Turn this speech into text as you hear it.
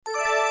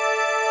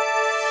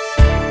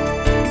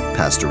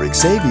Pastor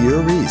Xavier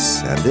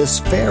Reese and this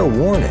fair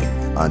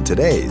warning on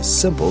today's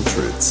Simple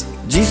Truths.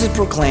 Jesus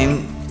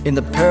proclaimed in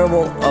the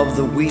parable of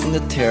the wheat and the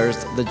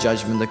tares the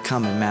judgment to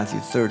come in Matthew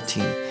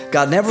 13.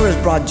 God never has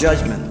brought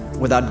judgment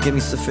without giving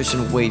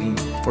sufficient waiting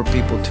for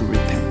people to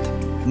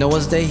repent.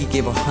 Noah's day, he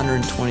gave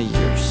 120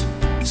 years.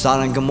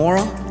 Sodom and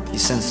Gomorrah, he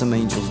sent some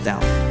angels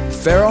down.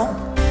 Pharaoh,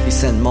 he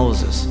sent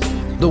Moses.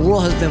 The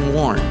world has been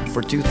warned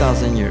for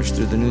 2,000 years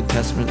through the New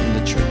Testament and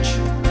the church.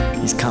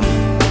 He's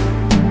coming.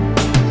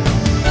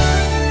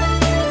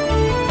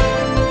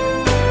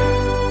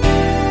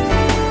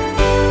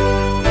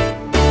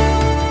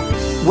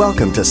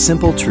 Welcome to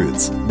Simple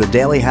Truths, the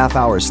daily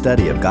half-hour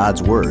study of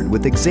God's Word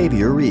with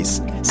Xavier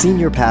Reese,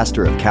 Senior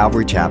Pastor of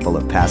Calvary Chapel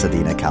of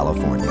Pasadena,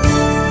 California.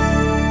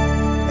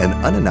 An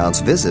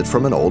unannounced visit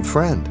from an old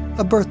friend,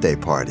 a birthday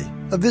party,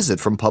 a visit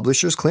from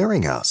Publishers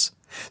Clearinghouse.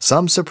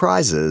 Some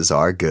surprises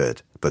are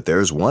good, but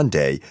there's one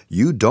day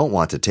you don't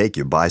want to take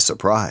you by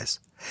surprise.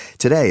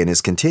 Today, in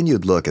his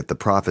continued look at the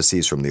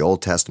prophecies from the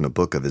Old Testament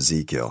book of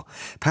Ezekiel,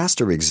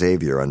 Pastor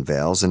Xavier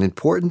unveils an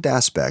important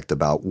aspect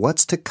about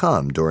what's to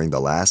come during the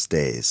last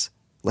days.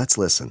 Let's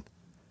listen.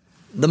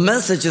 The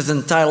message is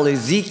entitled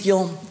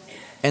Ezekiel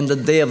and the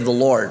Day of the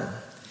Lord.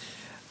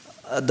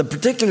 The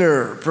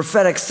particular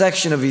prophetic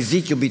section of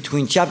Ezekiel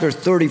between chapters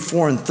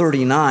 34 and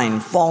 39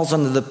 falls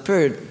under the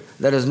period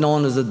that is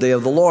known as the Day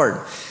of the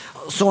Lord.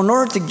 So in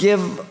order to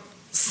give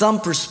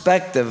some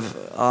perspective,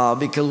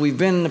 because we've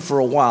been for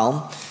a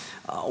while,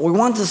 we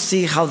want to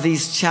see how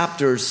these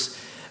chapters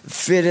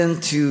fit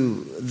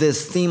into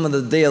this theme of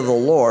the Day of the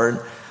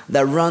Lord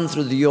that run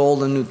through the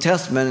Old and New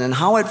Testament and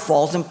how it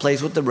falls in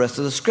place with the rest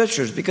of the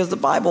Scriptures, because the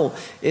Bible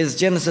is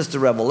Genesis to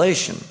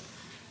Revelation.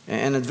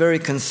 And it's very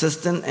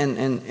consistent,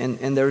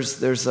 and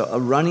there's a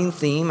running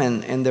theme,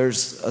 and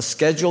there's a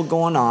schedule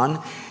going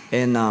on,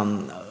 and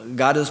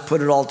God has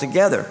put it all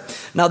together.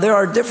 Now, there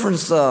are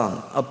different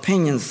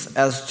opinions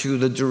as to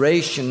the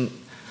duration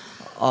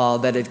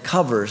that it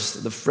covers,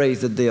 the phrase,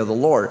 the Day of the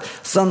Lord.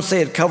 Some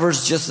say it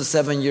covers just the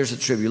 7 years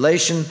of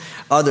tribulation.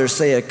 Others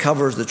say it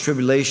covers the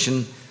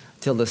tribulation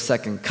till the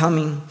second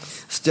coming.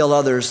 Still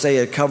others say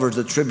it covers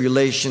the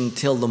tribulation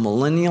till the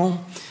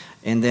millennial.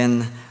 And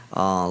then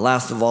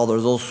last of all,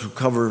 there's those who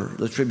cover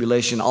the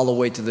tribulation all the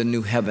way to the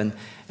new heaven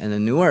and the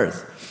new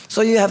earth.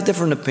 So you have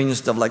different opinions,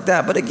 stuff like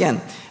that. But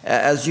again,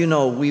 as you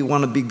know, we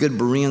want to be good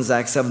Bereans,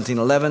 Acts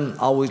 17:11,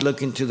 always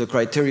look into the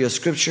criteria of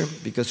Scripture,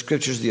 because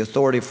Scripture is the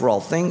authority for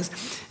all things,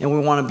 and we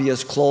want to be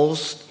as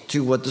close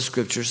to what the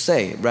Scriptures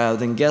say, rather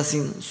than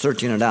guessing,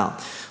 searching it out.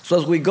 So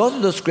as we go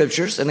through the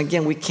Scriptures, and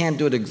again, we can't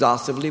do it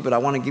exhaustively, but I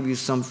want to give you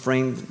some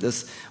frame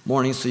this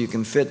morning so you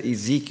can fit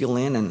Ezekiel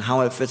in and how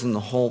it fits in the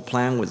whole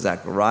plan with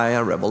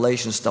Zechariah,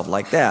 Revelation, stuff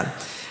like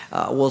that.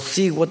 We'll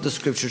see what the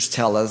Scriptures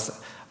tell us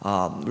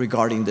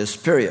regarding this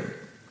period.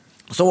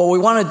 So what we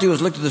want to do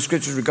is look to the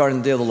Scriptures regarding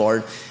the Day of the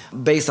Lord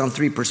based on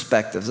three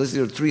perspectives. These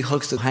are three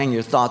hooks to hang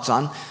your thoughts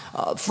on.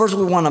 First,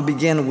 we want to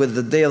begin with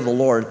the Day of the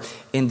Lord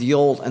in the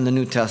Old and the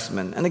New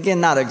Testament. And again,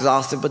 not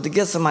exhaustive, but to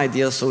get some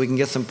ideas so we can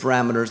get some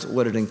parameters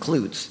what it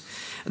includes.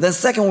 And then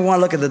second, we want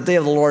to look at the Day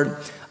of the Lord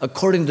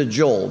according to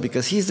Joel,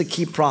 because he's the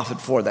key prophet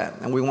for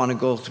that. And we want to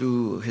go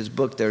through his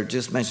book there,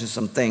 just mention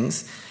some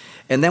things.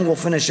 And then we'll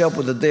finish up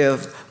with the Day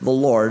of the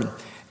Lord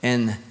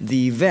and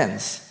the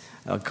events.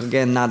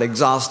 Again, not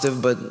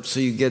exhaustive, but so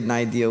you get an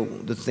idea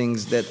of the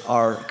things that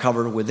are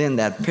covered within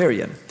that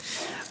period.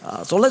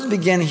 So let's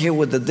begin here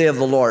with the Day of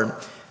the Lord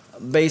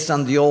based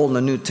on the Old and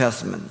the New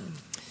Testament.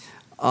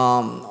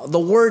 The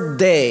word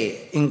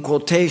day in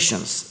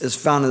quotations is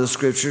found in the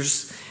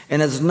Scriptures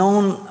and is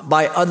known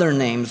by other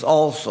names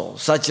also,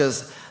 such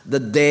as the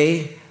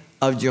Day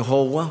of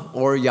Jehovah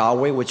or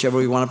Yahweh,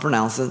 whichever you want to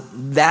pronounce it,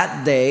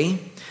 that day,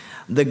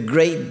 the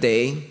great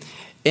day,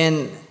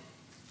 and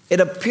it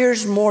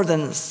appears more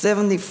than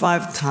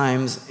 75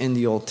 times in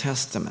the Old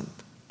Testament.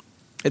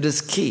 It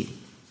is key.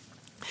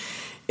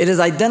 It is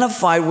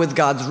identified with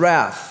God's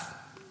wrath,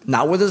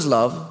 not with his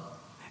love,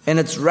 and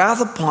its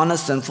wrath upon a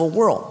sinful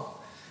world.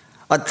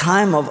 A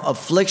time of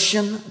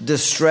affliction,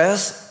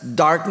 distress,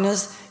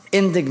 darkness,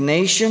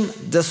 indignation,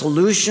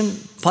 dissolution,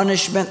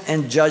 punishment,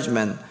 and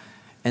judgment.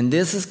 And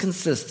this is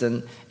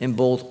consistent in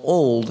both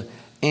Old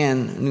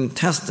and New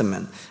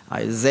Testament.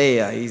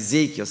 Isaiah,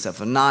 Ezekiel,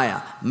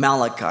 Zephaniah,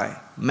 Malachi,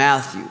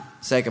 Matthew,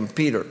 2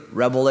 Peter,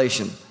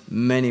 Revelation,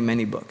 many,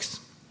 many books.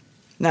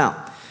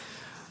 Now,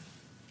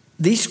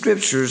 these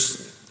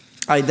scriptures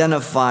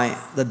identify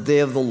the Day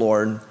of the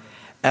Lord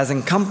as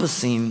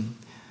encompassing,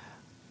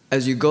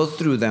 as you go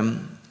through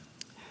them,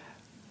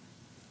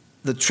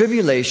 the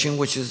tribulation,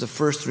 which is the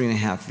first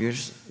 3.5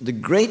 years, the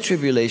great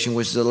tribulation,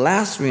 which is the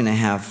last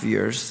 3.5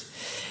 years,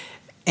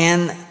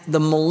 and the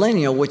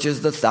millennial, which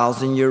is the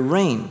 1,000-year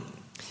reign,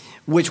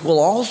 which will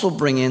also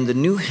bring in the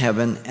new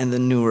heaven and the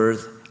new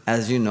earth,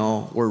 as you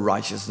know, where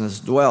righteousness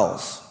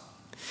dwells.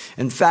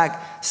 In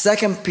fact,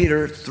 2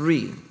 Peter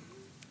 3,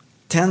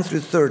 10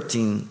 through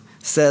 13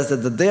 says that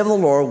the day of the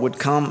Lord would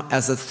come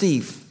as a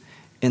thief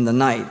in the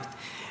night.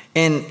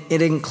 And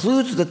it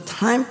includes the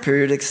time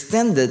period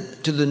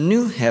extended to the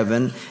new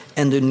heaven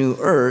and the new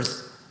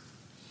earth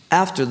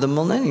after the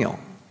millennial.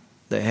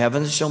 The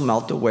heavens shall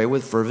melt away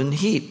with fervent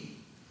heat.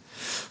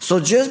 So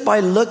just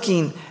by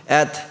looking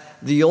at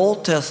the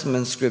Old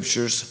Testament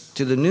scriptures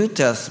to the New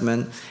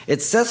Testament,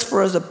 it sets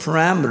for us a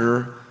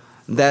parameter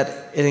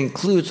that it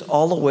includes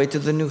all the way to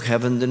the new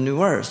heaven, the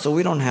new earth. So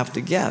we don't have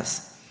to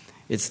guess.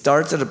 It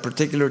starts at a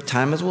particular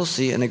time, as we'll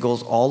see, and it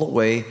goes all the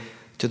way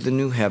to the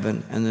new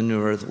heaven and the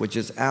new earth, which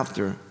is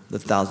after the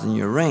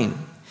 1,000-year reign.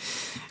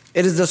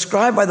 It is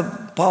described by the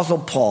Apostle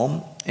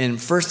Paul in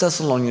 1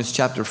 Thessalonians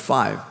chapter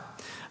 5,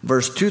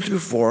 verse 2 through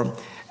 4,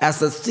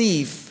 as a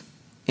thief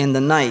in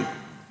the night,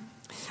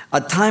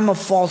 a time of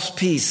false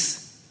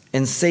peace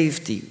and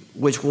safety,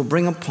 which will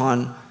bring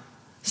upon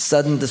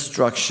sudden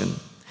destruction.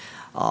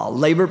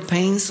 Labor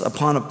pains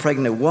upon a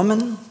pregnant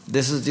woman.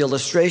 This is the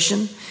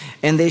illustration.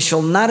 And they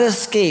shall not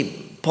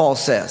escape, Paul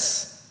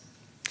says.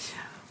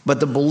 But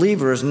the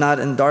believer is not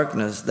in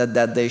darkness,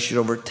 that day should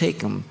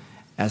overtake him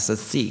as a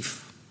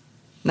thief.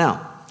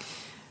 Now,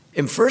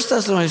 in 1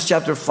 Thessalonians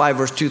chapter 5,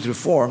 verse 2 through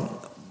 4,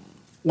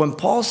 when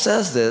Paul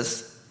says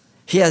this,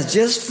 he has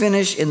just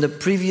finished in the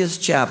previous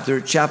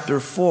chapter, chapter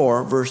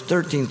 4, verse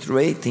 13 through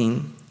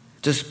 18,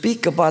 to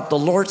speak about the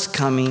Lord's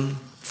coming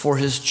for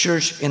his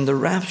church in the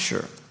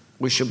rapture.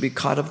 We shall be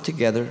caught up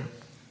together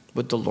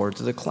with the Lord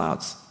to the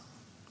clouds,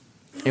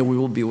 and we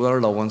will be with our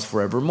loved ones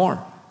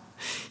forevermore.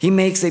 He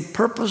makes a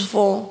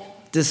purposeful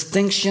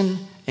distinction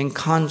and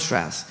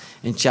contrast.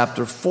 In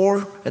chapter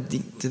 4,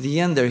 to the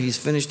end there, he's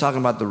finished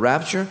talking about the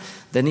rapture.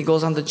 Then he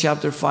goes on to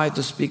chapter 5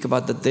 to speak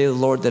about the day of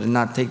the Lord that did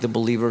not take the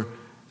believer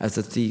as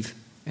a thief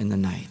in the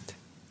night,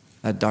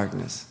 that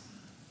darkness.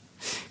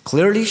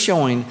 Clearly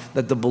showing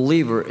that the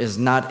believer is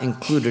not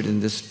included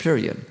in this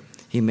period.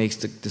 He makes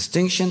the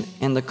distinction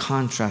and the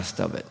contrast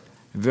of it.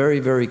 Very,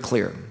 very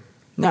clear.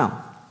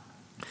 Now,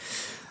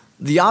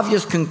 the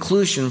obvious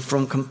conclusion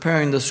from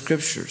comparing the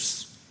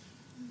scriptures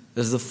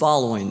is the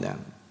following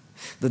then.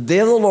 The day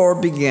of the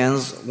Lord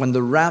begins when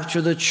the rapture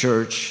of the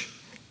church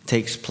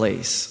takes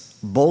place.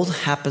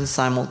 Both happen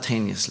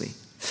simultaneously.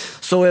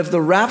 So if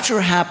the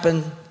rapture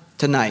happened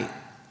tonight,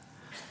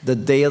 the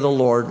day of the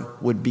Lord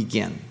would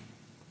begin.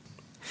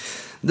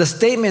 The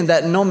statement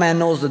that no man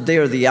knows the day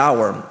or the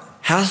hour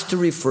has to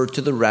refer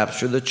to the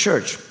rapture of the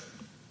church,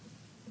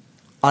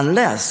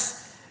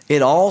 unless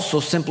it also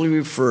simply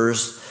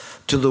refers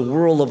to the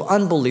world of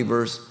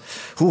unbelievers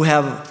who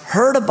have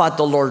heard about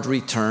the Lord's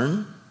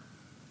return,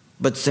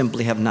 but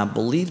simply have not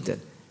believed it.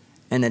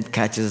 And it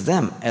catches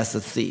them as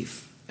a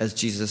thief, as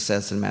Jesus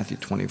says in Matthew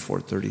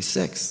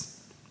 24:36.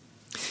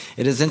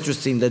 It is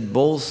interesting that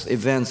both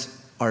events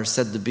are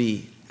said to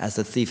be as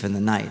a thief in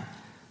the night,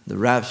 the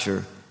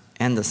rapture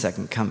and the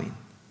second coming.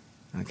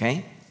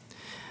 Okay?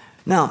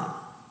 Now,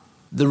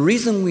 the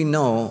reason we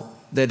know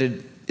that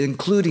it,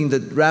 including the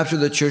rapture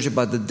of the church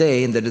about the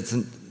day, and that it's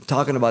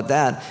talking about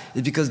that,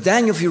 is because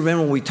Daniel, if you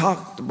remember when we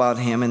talked about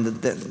him in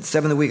the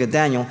seventh week of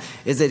Daniel,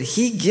 is that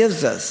he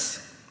gives us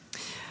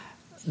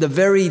the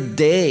very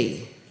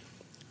day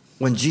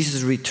when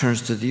Jesus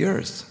returns to the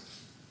earth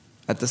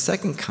at the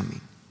second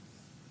coming.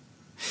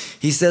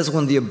 He says,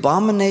 when the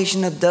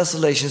abomination of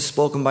desolation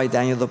spoken by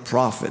Daniel the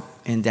prophet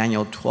in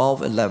Daniel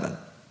 12:11,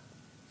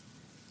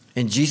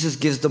 and Jesus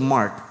gives the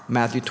mark,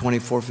 Matthew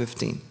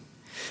 24:15.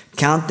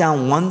 Count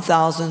down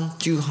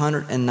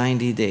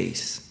 1,290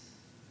 days.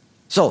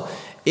 So,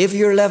 if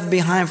you're left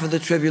behind for the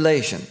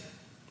tribulation,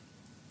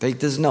 take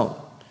this note.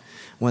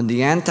 When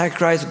the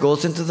Antichrist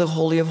goes into the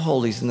Holy of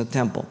Holies in the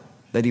temple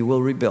that he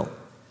will rebuild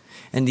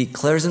and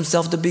declares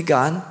himself to be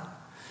God,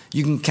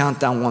 you can count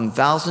down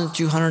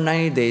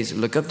 1,290 days,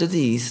 look up to the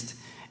east,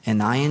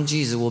 and I and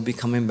Jesus will be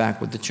coming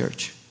back with the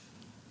church.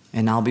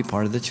 And I'll be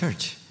part of the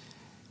church.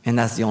 And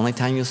that's the only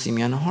time you'll see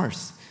me on a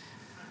horse.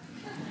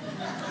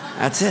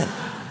 That's it.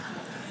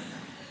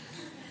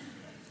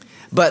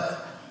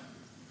 But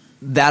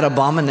that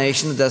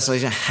abomination of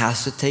desolation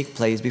has to take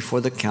place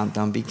before the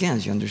countdown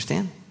begins. You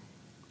understand?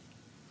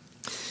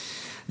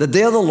 The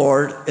day of the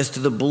Lord is to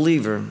the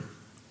believer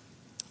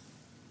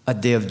a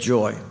day of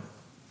joy,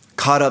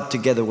 caught up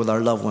together with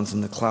our loved ones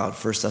in the cloud,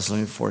 1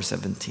 Thessalonians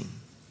 4:17.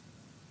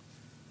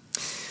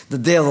 The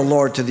day of the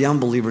Lord to the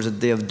unbelievers a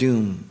day of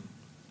doom,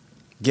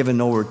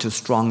 given over to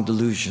strong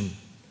delusion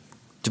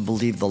to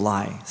believe the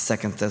lie,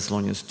 2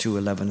 Thessalonians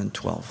 2:11 and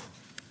 12.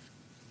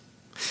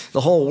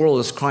 The whole world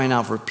is crying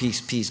out for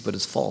peace, peace, but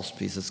it's false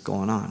peace that's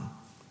going on.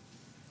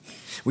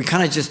 We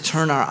kind of just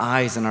turn our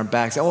eyes and our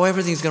backs, oh,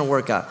 everything's going to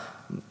work out.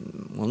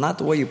 Well, not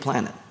the way you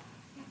plan it.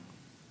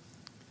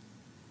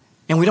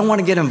 And we don't want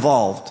to get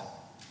involved.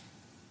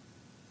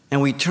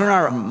 And we turn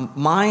our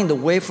mind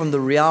away from the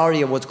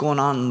reality of what's going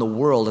on in the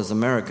world as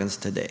Americans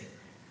today.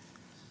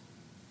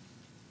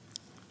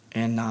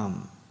 And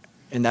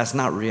that's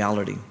not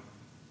reality.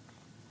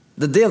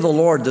 The day of the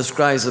Lord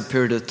describes a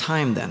period of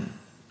time then.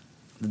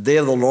 The day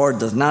of the Lord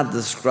does not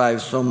describe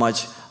so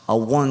much a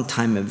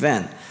one-time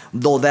event,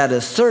 though that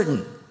is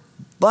certain.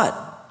 But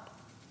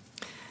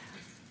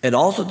it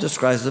also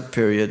describes a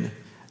period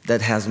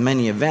that has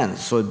many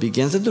events. So it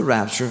begins at the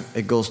rapture,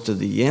 it goes to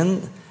the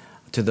end,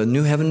 to the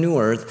new heaven, new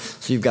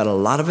earth. So you've got a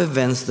lot of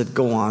events that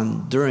go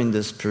on during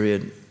this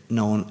period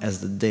known as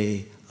the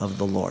day of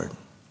the Lord.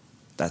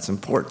 That's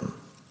important.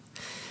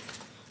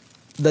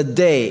 The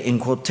day, in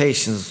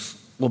quotations,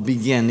 will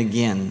begin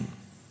again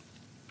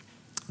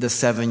the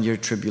 7-year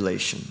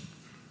tribulation.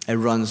 It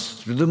runs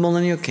through the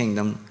millennial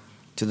kingdom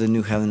to the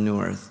new heaven, new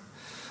earth.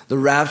 The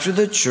rapture of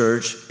the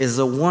church is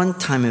a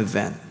one-time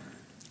event,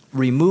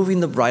 removing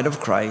the bride of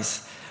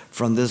Christ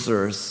from this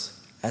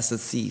earth as a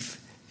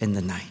thief in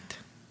the night.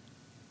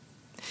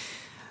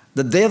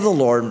 The day of the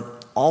Lord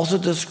also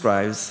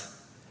describes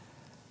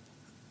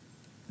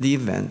the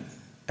event,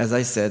 as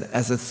I said,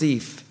 as a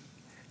thief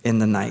in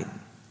the night.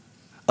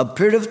 A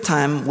period of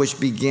time which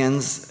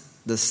begins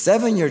the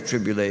 7-year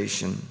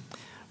tribulation,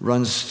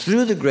 runs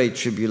through the great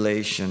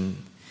tribulation,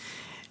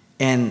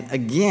 and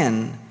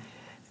again,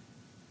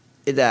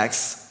 it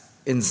acts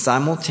in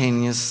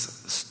simultaneous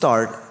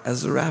start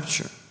as the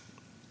rapture.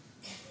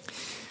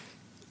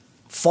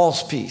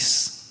 False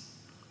peace,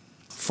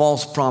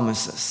 false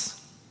promises,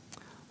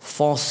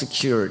 false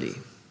security.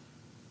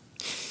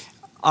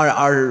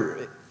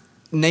 Our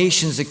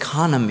nation's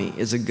economy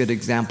is a good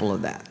example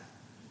of that.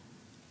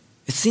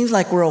 It seems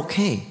like we're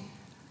okay,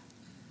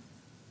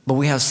 but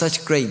we have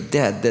such great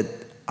debt that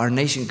our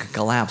nation could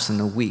collapse in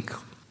a week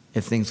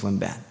if things went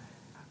bad.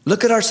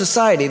 Look at our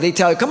society. They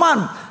tell you, come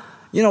on,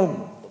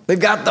 they've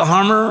got the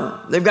Hummer,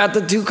 they've got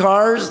the 2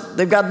 cars,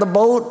 they've got the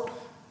boat,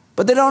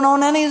 but they don't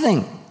own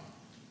anything.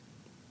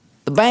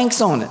 The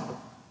banks own it.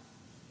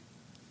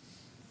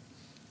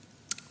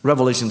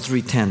 Revelation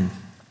 3:10.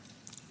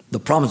 The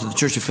promise of the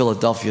church of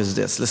Philadelphia is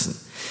this. Listen,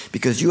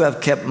 because you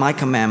have kept my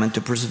commandment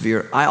to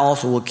persevere, I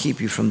also will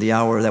keep you from the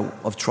hour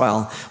of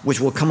trial, which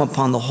will come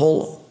upon the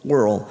whole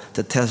world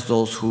to test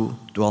those who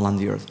dwell on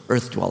the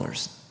earth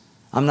dwellers.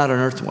 I'm not an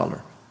earth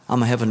dweller.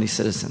 I'm a heavenly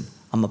citizen.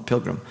 I'm a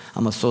pilgrim.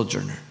 I'm a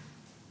sojourner.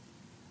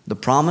 The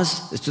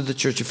promise is to the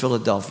church of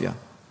Philadelphia,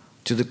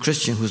 to the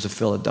Christian who's of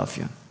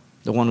Philadelphia,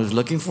 the one who's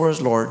looking for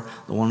his Lord,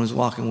 the one who's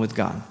walking with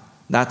God.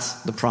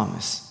 That's the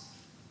promise.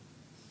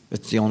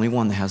 It's the only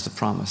one that has the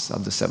promise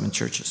of the 7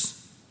 churches.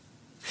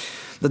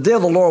 The day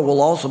of the Lord will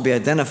also be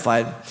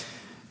identified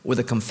with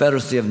a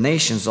confederacy of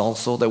nations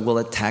also that will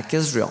attack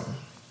Israel.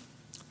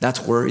 That's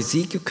where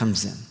Ezekiel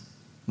comes in.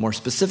 More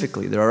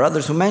specifically, there are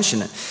others who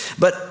mention it.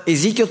 But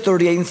Ezekiel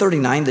 38 and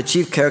 39, the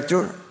chief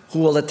character who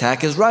will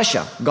attack is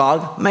Russia,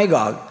 Gog,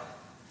 Magog.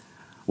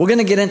 We're going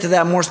to get into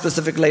that more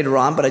specific later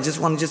on, but I just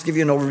want to give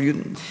you an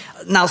overview.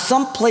 Now,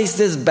 some place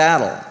this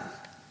battle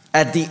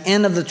at the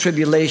end of the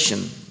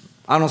tribulation.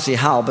 I don't see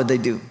how, but they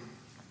do.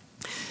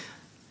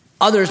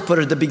 Others put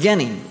it at the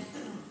beginning,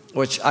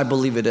 which I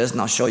believe it is,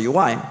 and I'll show you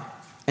why.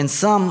 And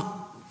some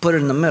put it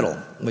in the middle,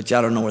 which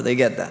I don't know where they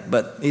get that,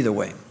 but either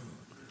way.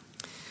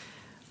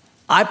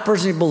 I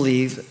personally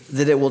believe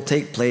that it will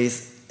take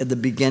place at the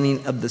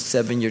beginning of the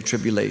 7-year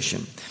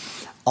tribulation.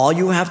 All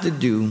you have to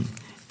do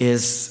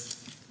is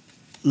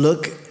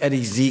look at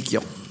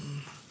Ezekiel.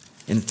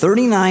 In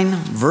 39,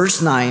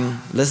 verse 9,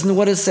 listen to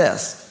what it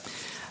says.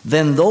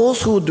 Then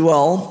those who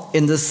dwell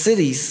in the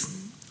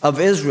cities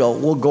of Israel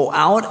will go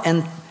out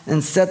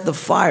and set the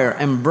fire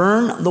and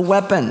burn the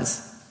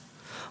weapons,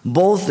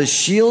 both the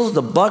shields,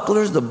 the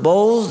bucklers, the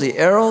bows, the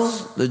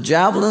arrows, the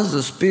javelins,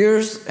 the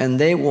spears, and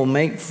they will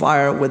make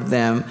fire with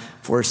them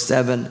for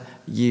 7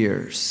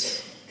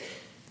 years.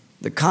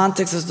 The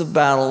context is the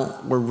battle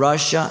where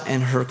Russia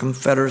and her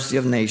confederacy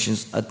of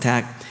nations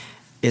attack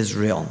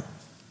Israel.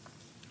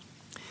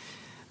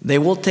 They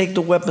will take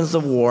the weapons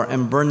of war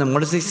and burn them.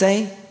 What does he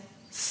say?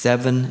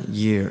 7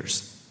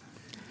 years.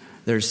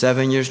 There's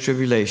 7 years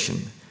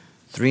tribulation.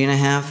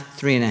 3.5,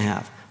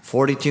 3.5.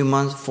 42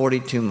 months,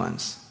 42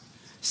 months.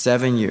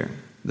 7 year,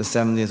 the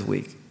 70th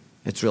week.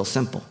 It's real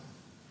simple.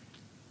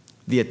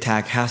 The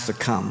attack has to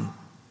come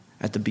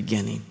at the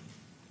beginning.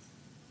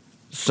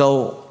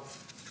 So,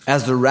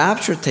 as the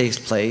rapture takes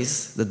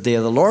place, the day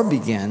of the Lord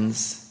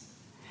begins,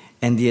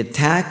 and the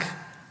attack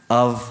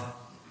of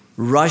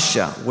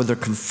Russia with their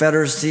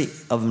confederacy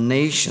of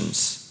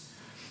nations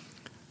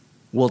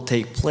will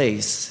take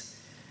place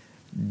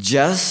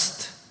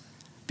just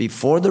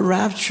before the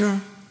rapture,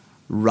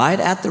 right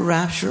at the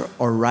rapture,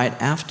 or right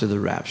after the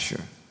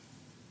rapture.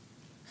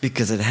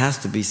 Because it has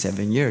to be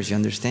 7 years, you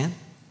understand?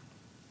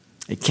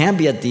 It can't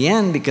be at the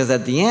end, because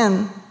at the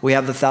end, we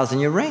have the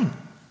 1,000-year reign.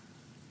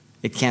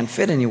 It can't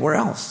fit anywhere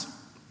else.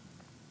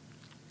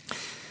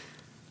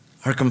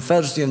 Our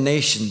confederacy of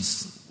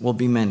nations will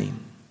be many.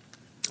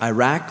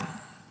 Iraq,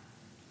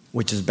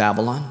 which is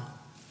Babylon.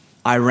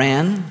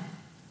 Iran,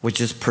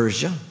 which is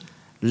Persia.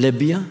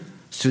 Libya,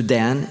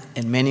 Sudan,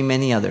 and many,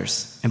 many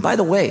others. And by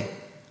the way,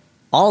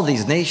 all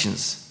these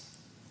nations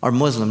are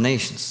Muslim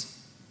nations,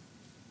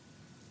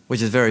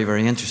 which is very,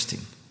 very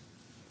interesting.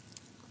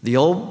 The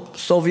old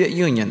Soviet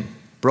Union,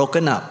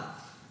 broken up,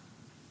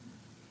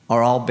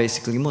 are all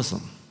basically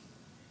Muslim,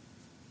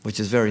 which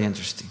is very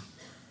interesting.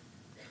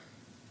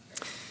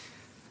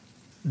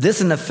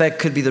 This, in effect,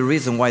 could be the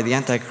reason why the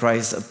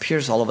Antichrist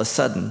appears all of a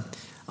sudden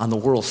on the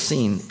world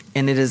scene.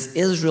 And it is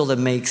Israel that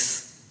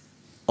makes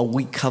a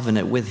weak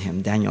covenant with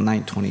him, Daniel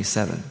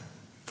 9:27,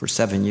 for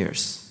 7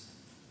 years.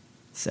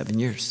 7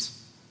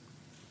 years.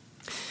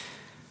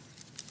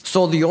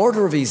 So the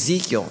order of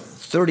Ezekiel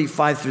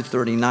 35 through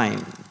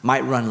 39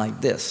 might run like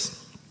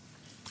this.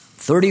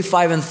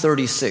 35 and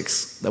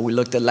 36 that we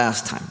looked at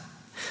last time.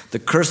 The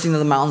cursing of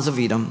the mountains of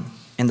Edom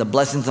and the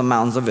blessings of the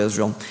mountains of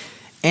Israel.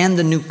 And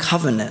the new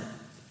covenant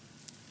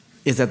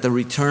is at the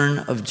return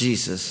of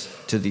Jesus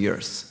to the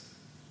earth,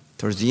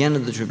 towards the end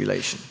of the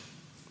tribulation.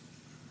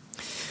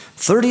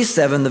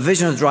 37, the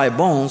vision of dry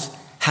bones,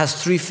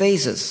 has three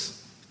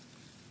phases.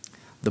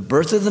 The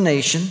birth of the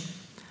nation,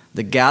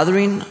 the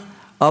gathering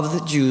of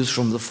the Jews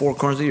from the four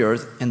corners of the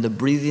earth, and the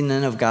breathing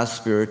in of God's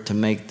Spirit to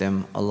make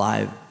them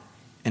alive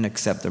and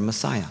accept their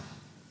Messiah.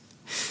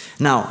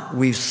 Now,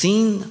 we've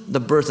seen the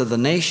birth of the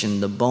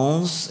nation, the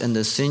bones and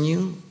the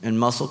sinew and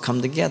muscle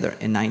come together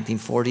in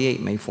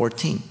 1948, May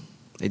 14.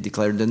 They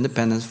declared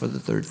independence for the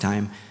third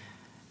time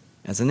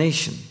as a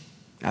nation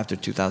after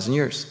 2,000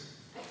 years.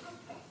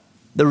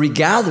 The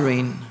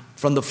regathering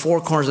from the four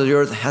corners of the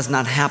earth has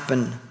not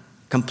happened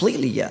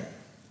completely yet.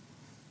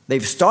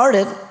 They've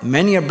started,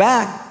 many are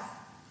back,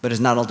 but it's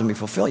not ultimately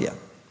fulfilled yet.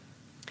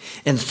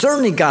 And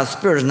certainly God's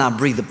Spirit is not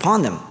breathed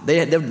upon them.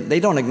 They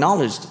don't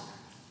acknowledge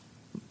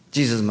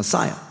Jesus as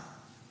Messiah.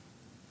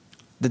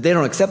 That they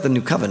don't accept the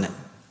new covenant,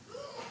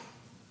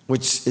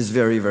 which is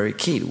very, very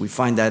key. We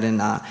find that in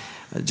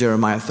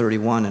Jeremiah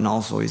 31 and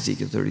also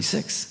Ezekiel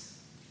 36,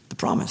 the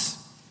promise.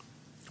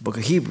 The book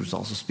of Hebrews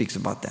also speaks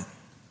about that.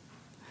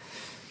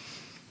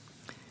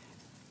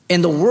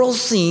 And the world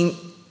scene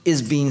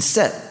is being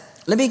set.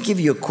 Let me give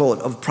you a quote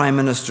of Prime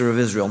Minister of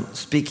Israel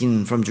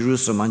speaking from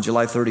Jerusalem on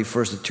July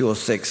 31st of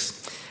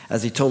 2006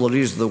 as he told the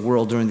leaders of the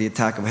world during the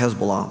attack of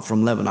Hezbollah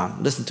from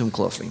Lebanon. Listen to him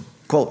closely.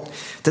 Quote,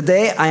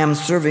 "Today I am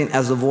serving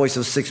as the voice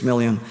of 6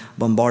 million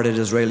bombarded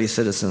Israeli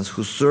citizens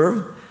who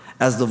serve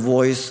as the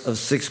voice of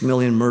 6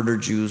 million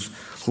murdered Jews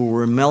who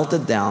were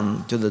melted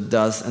down to the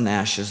dust and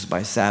ashes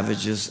by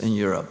savages in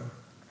Europe.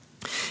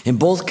 In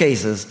both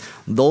cases,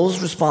 those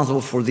responsible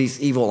for these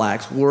evil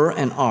acts were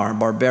and are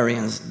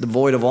barbarians,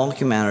 devoid of all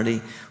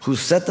humanity, who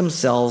set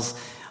themselves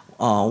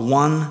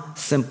one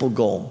simple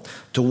goal: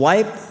 to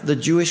wipe the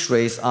Jewish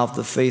race off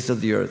the face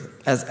of the earth,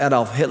 as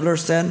Adolf Hitler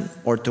said,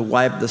 or to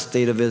wipe the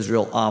state of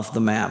Israel off the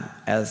map,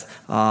 as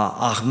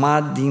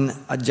Ahmadinejad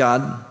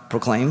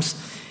proclaims.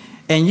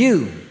 And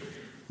you,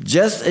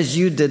 just as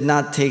you did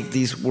not take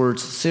these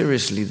words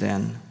seriously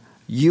then,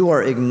 you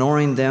are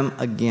ignoring them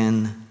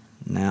again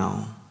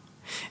now.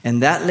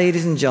 And that,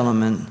 ladies and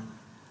gentlemen,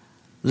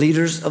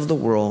 leaders of the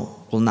world,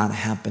 will not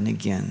happen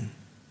again.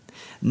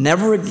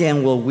 Never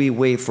again will we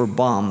wait for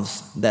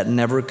bombs that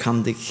never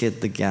come to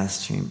hit the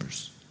gas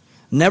chambers.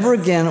 Never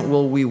again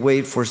will we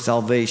wait for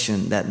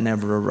salvation that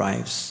never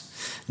arrives.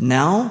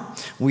 Now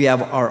we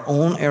have our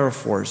own Air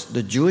Force.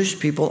 The Jewish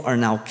people are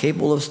now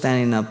capable of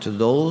standing up to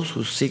those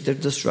who seek their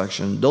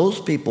destruction. Those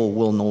people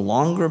will no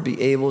longer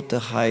be able to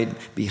hide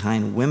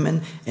behind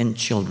women and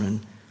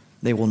children.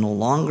 They will no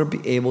longer be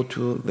able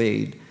to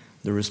evade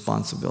the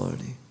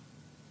responsibility."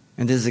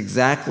 And this is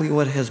exactly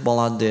what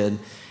Hezbollah did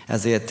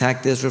as they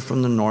attacked Israel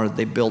from the north.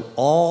 They built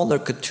all their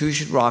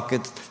Katyusha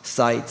rocket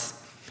sites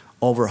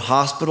over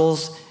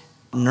hospitals,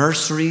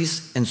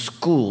 nurseries, and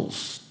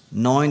schools,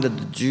 knowing that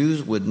the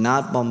Jews would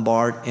not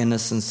bombard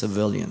innocent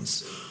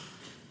civilians.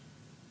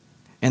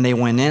 And they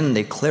went in,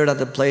 they cleared out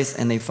the place,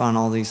 and they found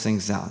all these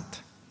things out.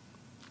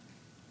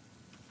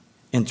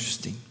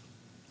 Interesting.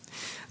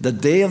 The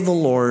day of the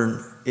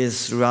Lord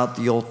is throughout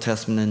the Old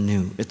Testament and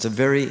New. It's a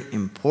very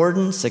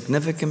important,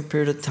 significant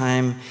period of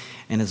time.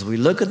 And as we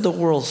look at the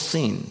world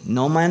scene,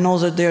 no man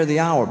knows the day or the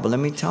hour, but let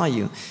me tell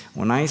you,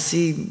 when I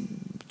see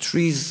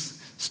trees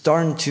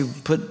starting to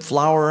put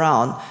flower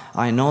out,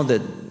 I know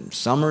that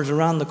summer's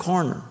around the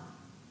corner.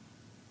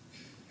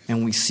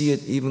 And we see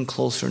it even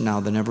closer now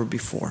than ever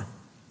before.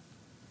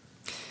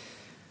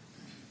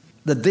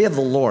 The day of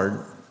the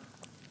Lord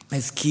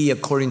is key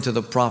according to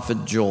the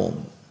prophet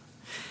Joel.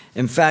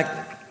 In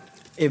fact,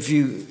 if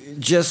you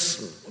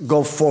just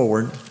go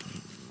forward,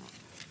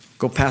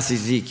 go past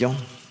Ezekiel,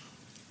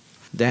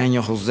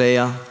 Daniel,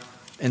 Hosea,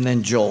 and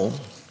then Joel.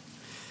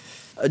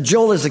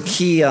 Joel is a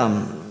key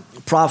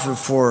prophet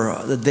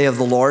for the day of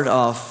the Lord.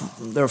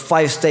 There are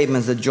 5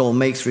 statements that Joel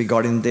makes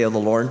regarding the day of the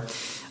Lord.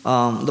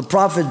 The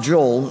prophet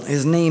Joel,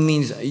 his name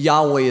means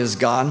Yahweh is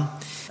God.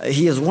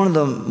 He is one of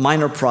the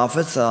minor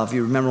prophets, if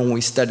you remember when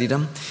we studied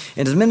him.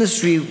 And his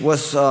ministry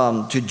was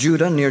to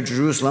Judah, near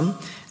Jerusalem.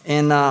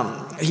 And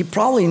he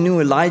probably knew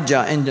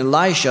Elijah and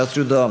Elisha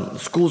through the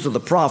schools of the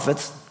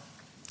prophets.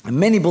 And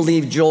many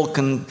believe Joel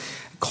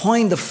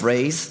coined the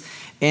phrase,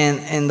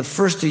 and the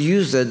first to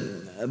use it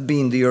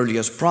being the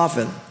earliest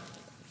prophet.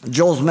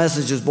 Joel's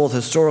message is both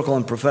historical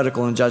and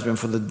prophetical in judgment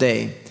for the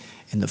day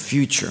and the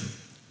future.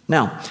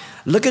 Now,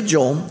 look at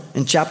Joel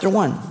in chapter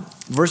 1.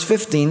 Verse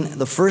 15,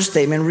 the first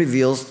statement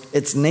reveals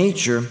its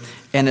nature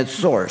and its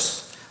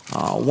source.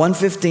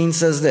 1:15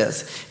 says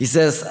this. He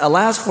says,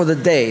 "Alas for the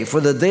day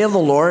of the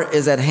Lord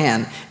is at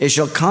hand. It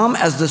shall come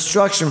as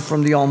destruction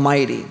from the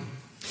Almighty."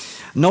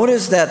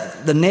 Notice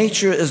that the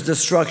nature is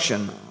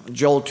destruction.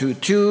 Joel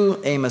 2:2,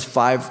 Amos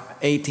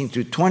 5:18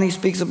 through 20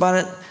 speaks about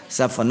it.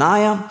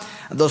 Zephaniah.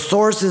 The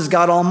source is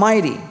God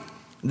Almighty.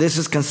 This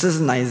is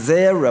consistent in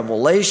Isaiah,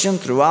 Revelation,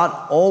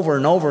 throughout, over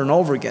and over and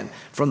over again.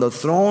 From the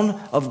throne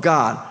of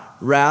God,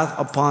 wrath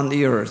upon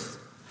the earth.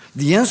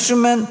 The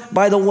instrument,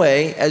 by the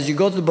way, as you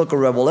go to the book of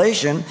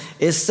Revelation,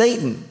 is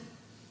Satan.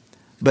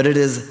 But it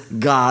is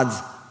God's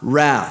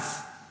wrath.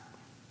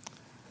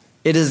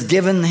 It is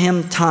given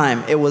him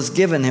time. It was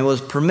given. It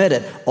was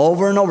permitted.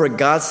 Over and over,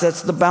 God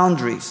sets the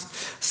boundaries.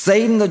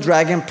 Satan, the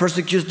dragon,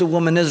 persecutes the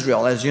woman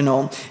Israel, as you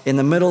know, in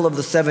the middle of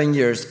the 7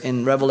 years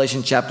in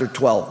Revelation chapter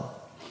 12.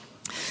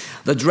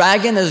 The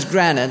dragon is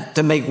granted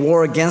to make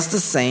war against the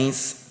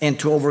saints and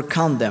to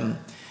overcome them,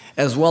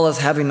 as well as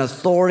having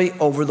authority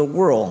over the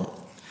world.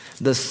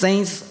 The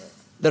saints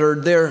that are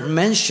there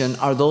mentioned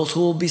are those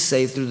who will be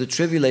saved through the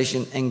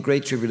tribulation and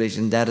great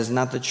tribulation. That is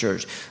not the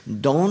church.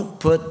 Don't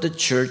put the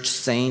church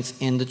saints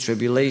in the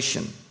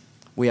tribulation.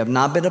 We have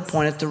not been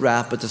appointed to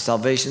wrath, but to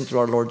salvation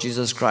through our Lord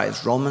Jesus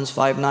Christ. Romans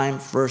 5:9,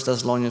 1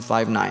 Thessalonians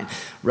 5:9,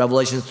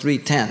 Revelation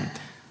 3:10.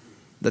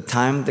 The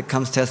time that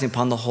comes testing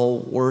upon the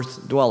whole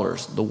earth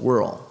dwellers, the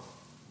world.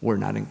 We're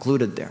not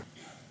included there.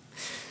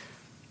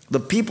 The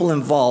people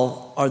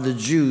involved are the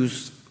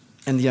Jews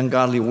and the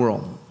ungodly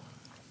world.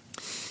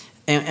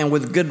 And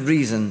with good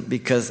reason,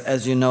 because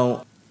as you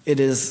know, it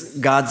is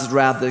God's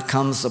wrath that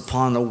comes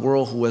upon the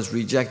world who has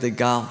rejected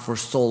God for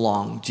so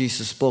long.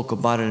 Jesus spoke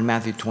about it in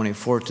Matthew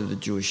 24 to the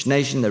Jewish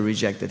nation that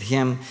rejected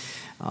him.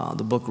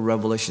 The book of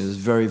Revelation is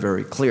very,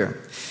 very clear.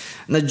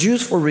 And the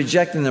Jews were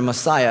rejecting their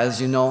Messiah. As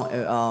you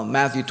know,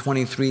 Matthew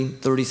 23,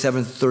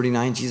 37 to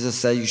 39, Jesus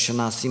said, "You shall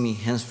not see me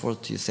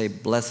henceforth till you say,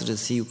 blessed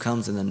is he who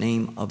comes in the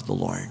name of the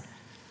Lord."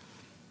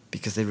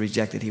 Because they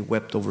rejected, he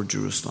wept over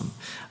Jerusalem.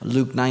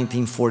 Luke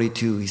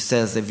 19:42, he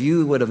says, "If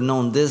you would have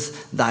known this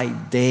thy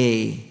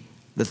day,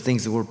 the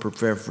things that were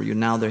prepared for you,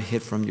 now they're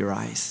hid from your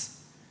eyes."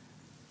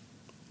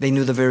 They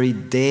knew the very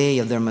day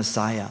of their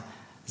Messiah.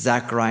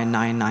 Zechariah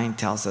 9:9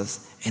 tells us,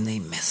 and they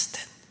missed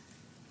it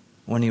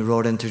when he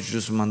rode into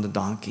Jerusalem on the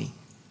donkey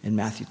in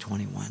Matthew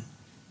 21.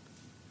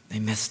 They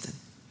missed it.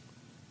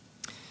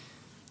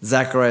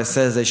 Zechariah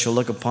says they shall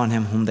look upon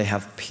him whom they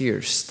have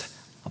pierced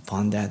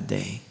upon that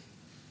day.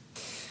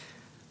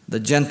 The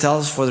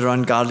Gentiles for their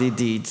ungodly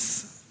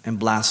deeds and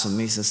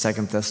blasphemies, as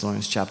 2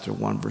 Thessalonians chapter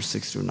 1, verse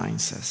 6 through 9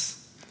 says.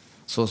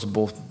 So it's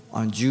both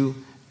on Jew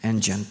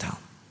and Gentile.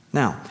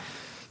 Now,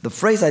 the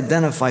phrase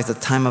identifies the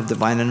time of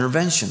divine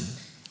intervention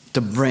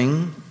to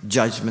bring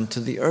judgment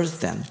to the earth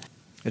then.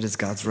 It is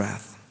God's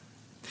wrath.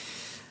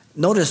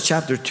 Notice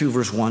chapter 2,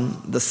 verse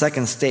 1, the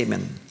second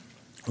statement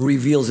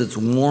reveals its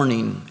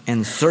warning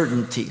and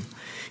certainty.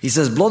 He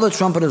says, "Blow the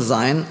trumpet of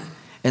Zion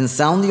and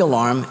sound the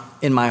alarm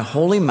in my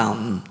holy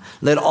mountain.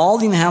 Let all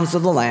the inhabitants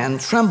of the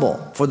land tremble,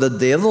 for the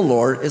day of the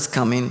Lord is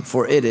coming,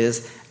 for it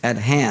is at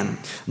hand."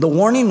 The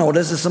warning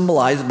notice is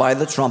symbolized by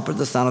the trumpet,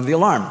 the sound of the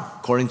alarm.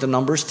 According to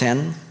Numbers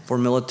 10, for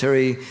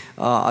military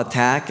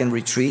attack and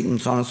retreat and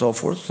so on and so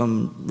forth,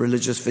 some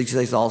religious feast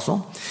days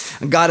also.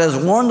 God has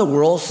warned the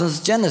world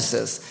since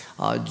Genesis.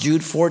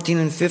 Jude 14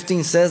 and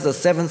 15 says, the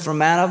seventh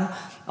from Adam,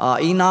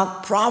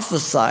 Enoch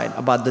prophesied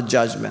about the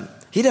judgment.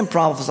 He didn't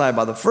prophesy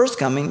about the first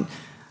coming.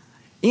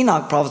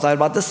 Enoch prophesied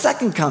about the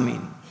second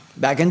coming,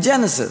 back in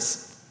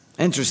Genesis.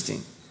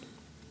 Interesting.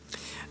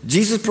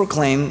 Jesus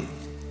proclaimed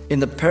in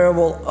the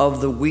parable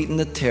of the wheat and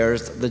the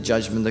tares the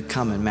judgment to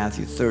come in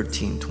Matthew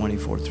 13,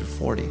 24 through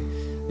 40.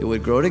 They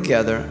would grow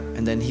together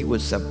and then he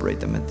would separate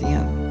them at the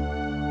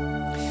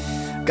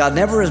end. God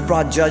never has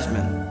brought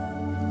judgment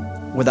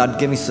without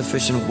giving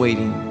sufficient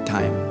waiting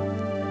time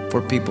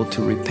for people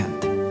to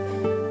repent.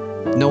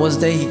 Noah's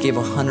day, he gave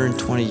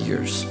 120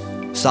 years.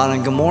 Sodom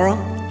and Gomorrah,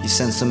 he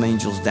sent some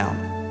angels down.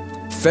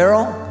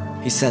 Pharaoh,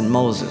 he sent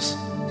Moses,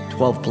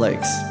 12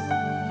 plagues.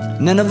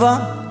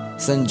 Nineveh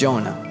sent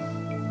Jonah.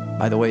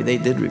 By the way, they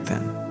did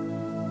repent.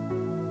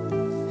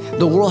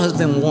 The world has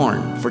been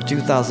warned for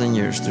 2,000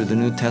 years through the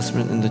New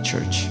Testament and the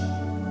church.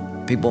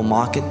 People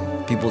mock it.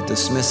 People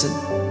dismiss it.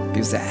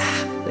 People say,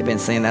 they've been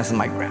saying that since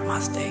my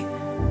grandma's day.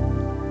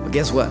 But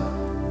guess what?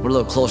 We're a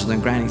little closer than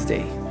Granny's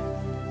day.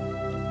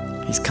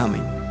 He's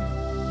coming.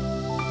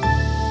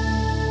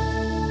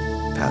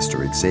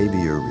 Pastor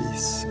Xavier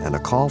Reese, and a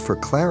call for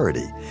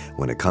clarity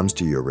when it comes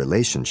to your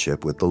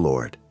relationship with the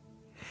Lord.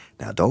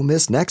 Now, don't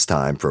miss next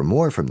time for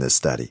more from this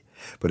study.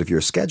 But if your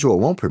schedule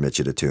won't permit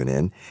you to tune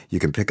in, you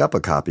can pick up a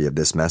copy of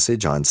this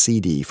message on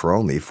CD for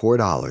only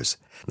 $4.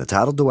 The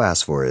title to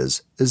ask for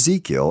is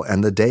Ezekiel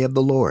and the Day of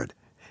the Lord.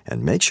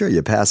 And make sure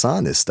you pass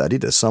on this study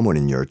to someone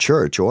in your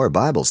church or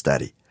Bible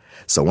study.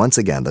 So once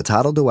again, the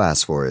title to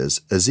ask for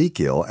is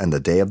Ezekiel and the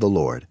Day of the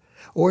Lord,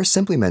 or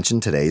simply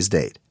mention today's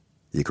date.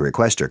 You can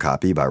request your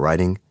copy by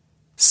writing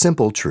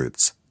Simple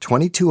Truths,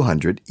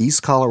 2200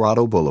 East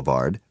Colorado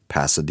Boulevard,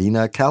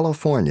 Pasadena,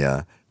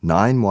 California,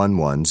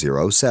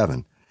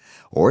 91107.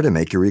 Or to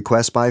make your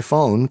request by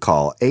phone,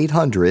 call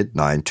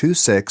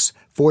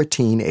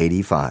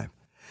 800-926-1485.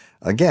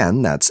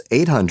 Again, that's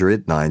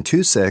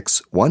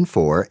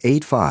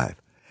 800-926-1485.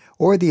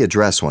 Or the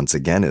address once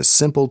again is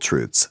Simple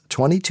Truths,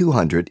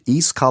 2200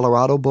 East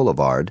Colorado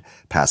Boulevard,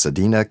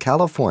 Pasadena,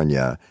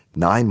 California,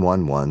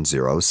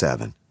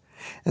 91107.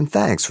 And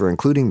thanks for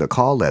including the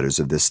call letters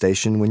of this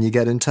station when you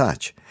get in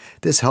touch.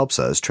 This helps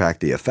us track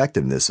the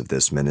effectiveness of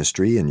this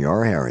ministry in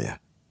your area.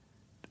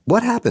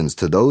 What happens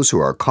to those who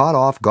are caught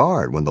off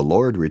guard when the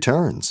Lord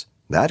returns?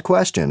 That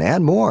question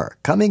and more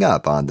coming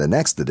up on the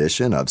next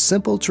edition of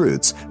Simple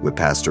Truths with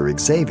Pastor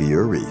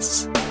Xavier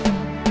Reese.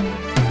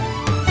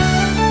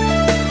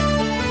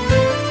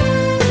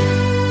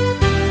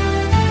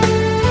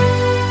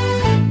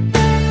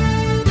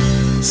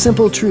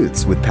 Simple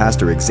Truths with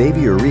Pastor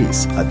Xavier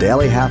Reese, a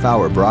daily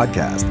half-hour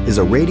broadcast, is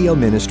a radio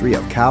ministry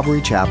of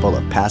Calvary Chapel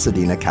of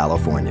Pasadena,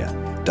 California.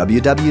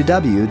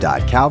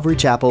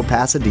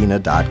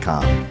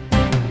 www.calvarychapelpasadena.com.